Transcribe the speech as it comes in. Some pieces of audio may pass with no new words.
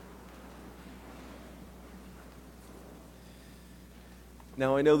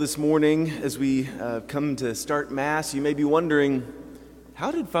Now, I know this morning, as we come to start Mass, you may be wondering,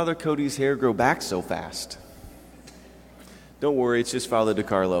 how did Father Cody's hair grow back so fast? Don't worry, it's just Father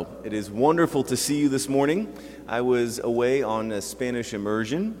DiCarlo. It is wonderful to see you this morning. I was away on a Spanish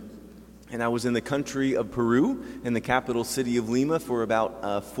immersion, and I was in the country of Peru, in the capital city of Lima, for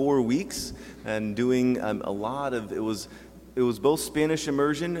about 4 weeks, and doing a lot of, it was both Spanish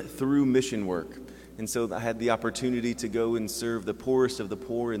immersion through mission work. And so I had the opportunity to go and serve the poorest of the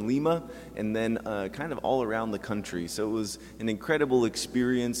poor in Lima, and then kind of all around the country. So it was an incredible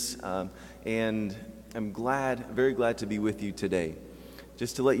experience, and I'm very glad to be with you today.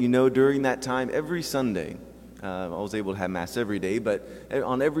 Just to let you know, during that time, every Sunday, I was able to have Mass every day, but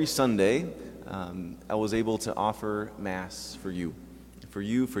on every Sunday, I was able to offer Mass for you,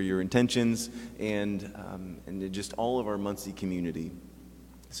 for your intentions, and just all of our Muncie community.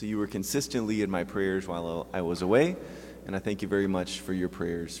 So you were consistently in my prayers while I was away, and I thank you very much for your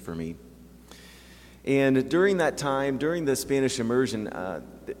prayers for me. And during that time, during the Spanish immersion,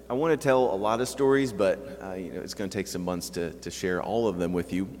 I want to tell a lot of stories, but it's going to take some months to share all of them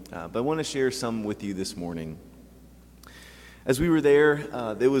with you. But I want to share some with you this morning. As we were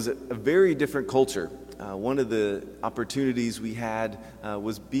there was a very different culture. One of the opportunities we had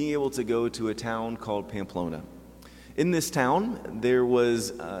was being able to go to a town called Pamplona. In this town,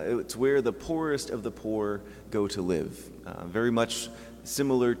 it's where the poorest of the poor go to live. Very much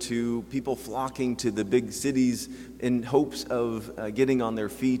similar to people flocking to the big cities in hopes of getting on their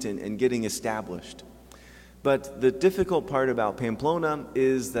feet and getting established. But the difficult part about Pamplona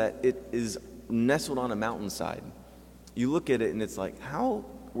is that it is nestled on a mountainside. You look at it and it's like, how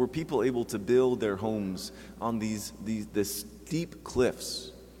were people able to build their homes on these steep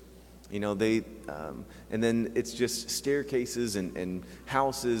cliffs? And then it's just staircases and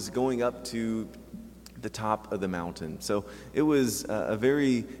houses going up to the top of the mountain. So it was a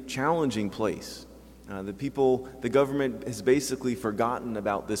very challenging place. The government has basically forgotten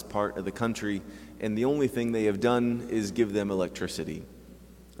about this part of the country, and the only thing they have done is give them electricity.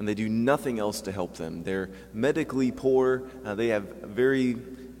 And they do nothing else to help them. They're medically poor. They have very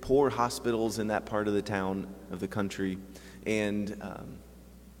poor hospitals in that part of the town, of the country, and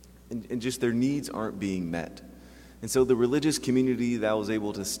just their needs aren't being met. And so the religious community that I was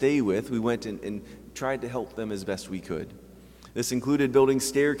able to stay with, we went and tried to help them as best we could. This included building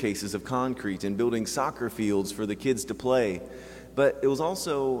staircases of concrete and building soccer fields for the kids to play. But it was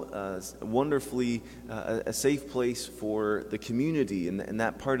also wonderfully a safe place for the community and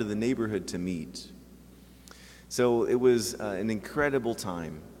that part of the neighborhood to meet. So it was an incredible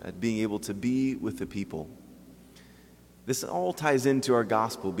time at being able to be with the people. This all ties into our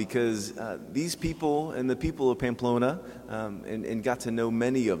gospel because these people and the people of Pamplona and got to know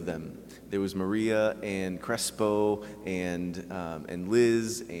many of them. There was Maria and Crespo and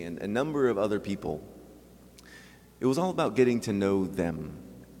Liz and a number of other people. It was all about getting to know them.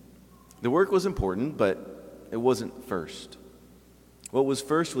 The work was important, but it wasn't first. What was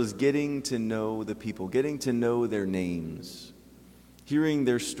first was getting to know the people, getting to know their names, hearing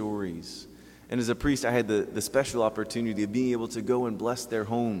their stories. And as a priest, I had the special opportunity of being able to go and bless their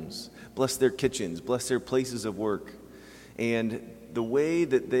homes, bless their kitchens, bless their places of work. And the way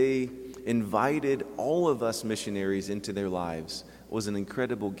that they invited all of us missionaries into their lives was an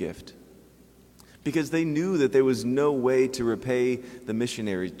incredible gift. Because they knew that there was no way to repay the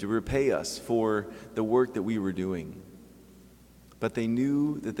missionaries, to repay us for the work that we were doing. But they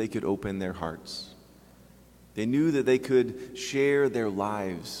knew that they could open their hearts. They knew that they could share their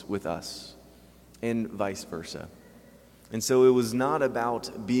lives with us, and vice versa. And so it was not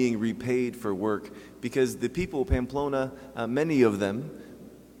about being repaid for work, because the people of Pamplona, many of them,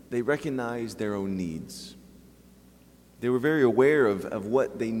 they recognized their own needs. They were very aware of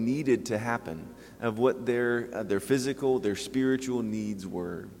what they needed to happen, of what their physical, their spiritual needs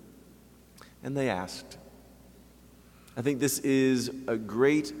were. And they asked. I think this is a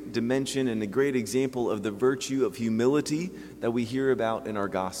great dimension and a great example of the virtue of humility that we hear about in our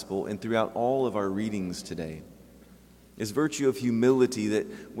gospel and throughout all of our readings today. This virtue of humility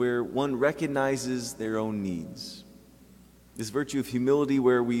that where one recognizes their own needs. This virtue of humility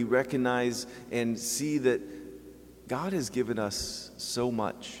where we recognize and see that God has given us so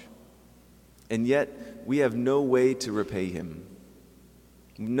much, and yet we have no way to repay Him.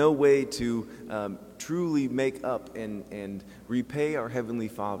 No way to truly make up and repay our Heavenly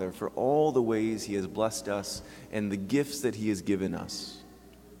Father for all the ways He has blessed us and the gifts that He has given us.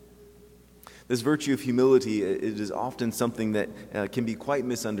 This virtue of humility, it is often something that can be quite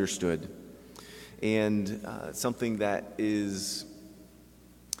misunderstood, and something that is,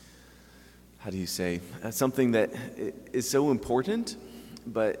 something that is so important,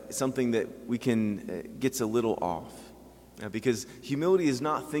 but something that we can gets a little off. Because humility is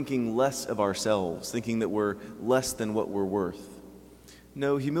not thinking less of ourselves, thinking that we're less than what we're worth.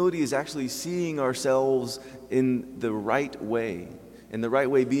 No, humility is actually seeing ourselves in the right way, and the right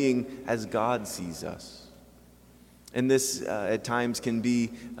way being as God sees us. And this, at times, can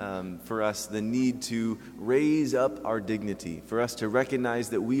be, for us, the need to raise up our dignity, for us to recognize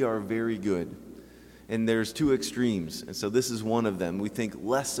that we are very good. And there's two extremes, and so this is one of them. We think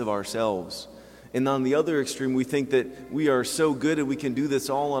less of ourselves. And on the other extreme, we think that we are so good and we can do this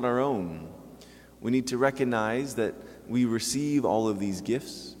all on our own. We need to recognize that we receive all of these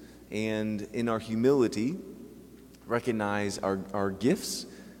gifts, and in our humility, recognize our gifts,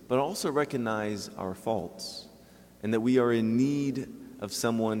 but also recognize our faults, and that we are in need of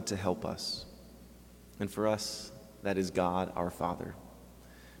someone to help us. And for us, that is God, our Father.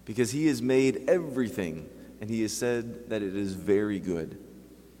 Because He has made everything, and He has said that it is very good.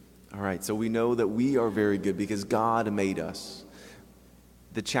 All right, so we know that we are very good because God made us.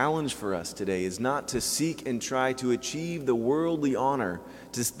 The challenge for us today is not to seek and try to achieve the worldly honor,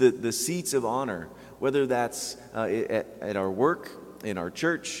 just the seats of honor, whether that's at our work, in our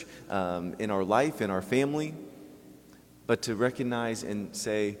church, in our life, in our family, but to recognize and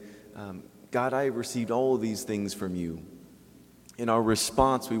say, God, I received all of these things from you. In our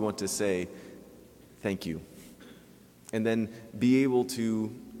response, we want to say, thank you. And then be able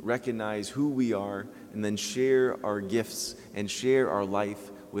to recognize who we are, and then share our gifts and share our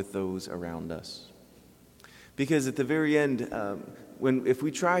life with those around us. Because at the very end, if we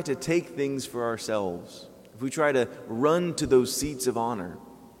try to take things for ourselves, if we try to run to those seats of honor,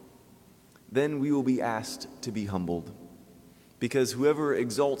 then we will be asked to be humbled. Because whoever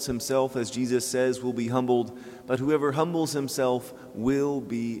exalts himself, as Jesus says, will be humbled, but whoever humbles himself will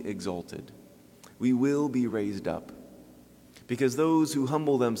be exalted. We will be raised up. Because those who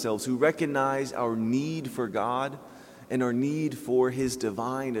humble themselves, who recognize our need for God and our need for His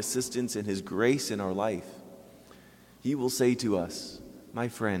divine assistance and His grace in our life, He will say to us, my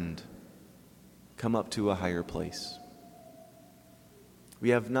friend, come up to a higher place. We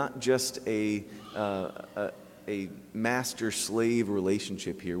have not just a master-slave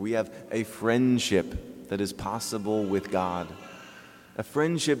relationship here. We have a friendship that is possible with God. A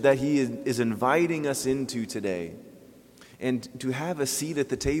friendship that He is inviting us into today. And to have a seat at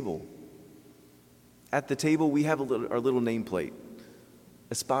the table. At the table, we have our little nameplate,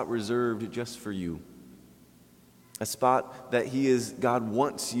 a spot reserved just for you. A spot that God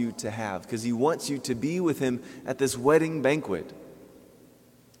wants you to have, because He wants you to be with Him at this wedding banquet.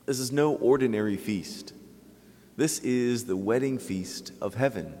 This is no ordinary feast. This is the wedding feast of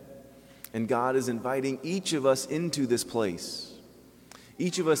heaven. And God is inviting each of us into this place.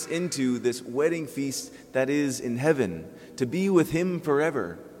 Each of us into this wedding feast that is in heaven, to be with Him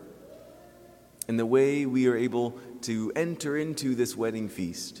forever. And the way we are able to enter into this wedding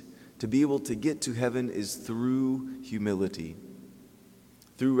feast, to be able to get to heaven, is through humility,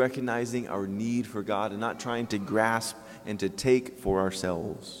 through recognizing our need for God and not trying to grasp and to take for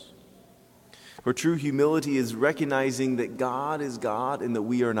ourselves. For true humility is recognizing that God is God and that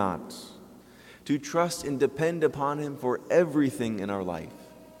we are not. To trust and depend upon Him for everything in our life.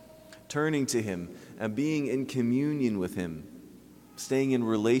 Turning to Him and being in communion with Him. Staying in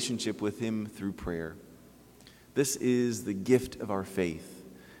relationship with Him through prayer. This is the gift of our faith.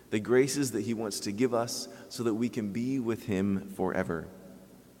 The graces that He wants to give us so that we can be with Him forever.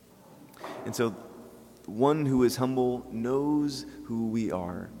 And so, one who is humble knows who we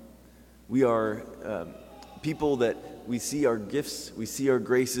are. We are people that we see our gifts, we see our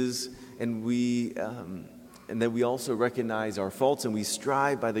graces, and then we also recognize our faults, and we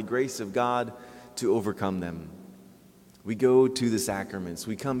strive by the grace of God to overcome them. We go to the sacraments,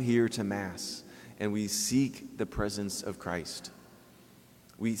 we come here to Mass, and we seek the presence of Christ.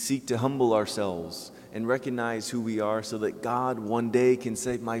 We seek to humble ourselves and recognize who we are so that God one day can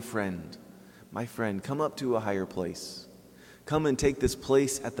say, my friend, come up to a higher place. Come and take this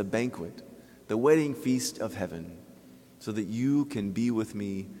place at the banquet, the wedding feast of heaven, so that you can be with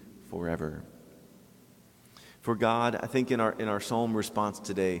me forever. For God, I think in our psalm response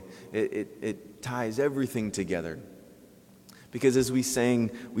today, it ties everything together. Because as we sang,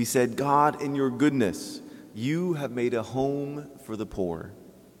 we said, God, in your goodness, you have made a home for the poor.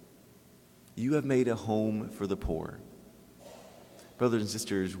 You have made a home for the poor. Brothers and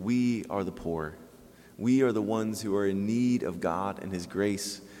sisters, we are the poor. We are the ones who are in need of God and His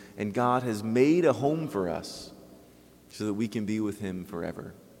grace. And God has made a home for us so that we can be with Him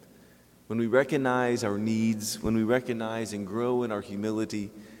forever. When we recognize our needs, when we recognize and grow in our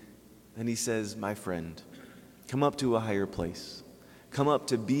humility, then He says, my friend, come up to a higher place. Come up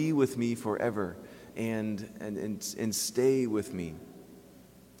to be with me forever and stay with me.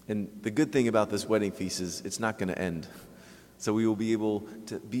 And the good thing about this wedding feast is it's not going to end. So we will be able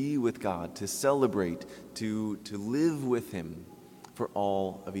to be with God, to celebrate, to live with him for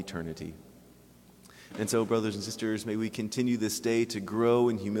all of eternity. And so, brothers and sisters, may we continue this day to grow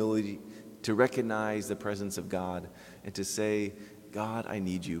in humility, to recognize the presence of God, and to say, God, I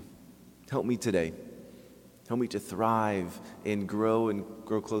need you. Help me today. Help me to thrive and grow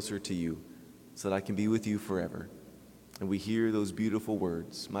closer to you so that I can be with you forever. And we hear those beautiful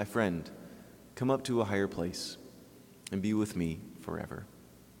words, my friend, come up to a higher place and be with me forever.